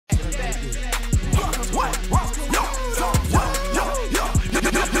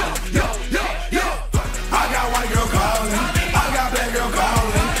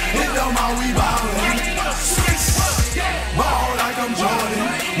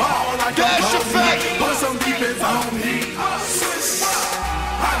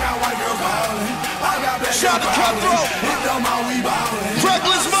Shout to Cutthroat. Hit them all, we ballin'.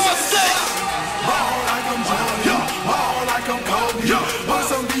 Reckless Mustang. Ball like I'm Jordan. Ball like I'm Kobe. Put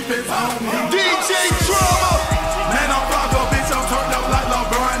some defense on me. DJ Drama. Man, I'm rock a bitch, I'm turned up like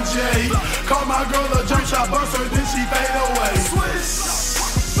LeBron J. Call my girl a jump shot buster, then she fade away.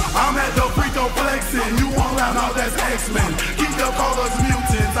 I'm at the free throw flexing. You won't have out, that's X-Men. Keep the callers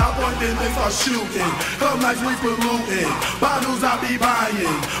mutants. I point them, they start shooting. Come like we polluting. Bottles I be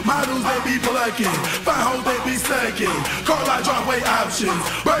buying. Models they be plucking. Fine hoes they be sucking. Car like driveway options.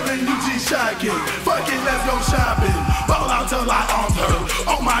 Burning UG shocking. Fuck it, let's go shopping. Ball out till I armed her.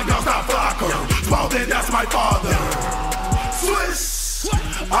 Oh my God, stop flocker. Spalding, that's my father. Swish.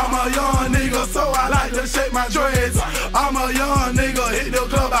 I'm a young nigga, so I like to shake my dreads. I'm a young nigga, hit the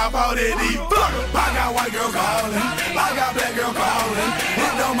club, I bought it deep. I got white girl calling, I got black girl calling.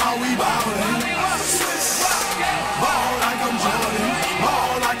 Hit them all, we ballin'. Ball like I'm Jordan,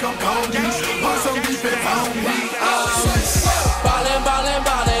 ball like I'm Kobe. Put some defense on me. Ballin', ballin',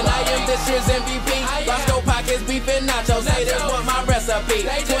 ballin', I am this year's MVP. Roscoe pockets, beef and nachos, hey, this was my recipe.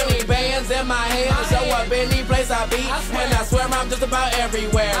 20 bands in my hand, show up any place I be. And I swear I'm just about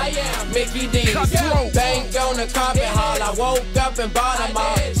everywhere. Mickey D's, bank on the carpet hall. I woke up and bought them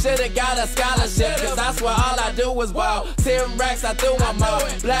all. Should've got a scholarship, cause I swear all I do is ball. 10 racks, I threw them all.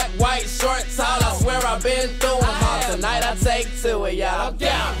 Black, white, short, tall, I swear I've been through them all. Tonight I take to it, y'all. I'm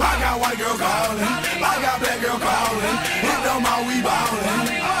down. I got white girl calling, I got black girl calling. Hit them all, we ballin'.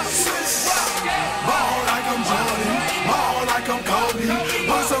 Ball like I'm Jordan, ball like I'm Kobe.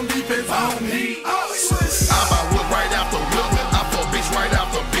 Put some defense on me. I'm a whip right after whip, I fuck bitch right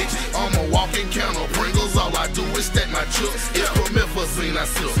after bitch. I'm a walking counter, Pringles, all I do is stack my chips. It's promethazine I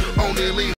sip, only lean.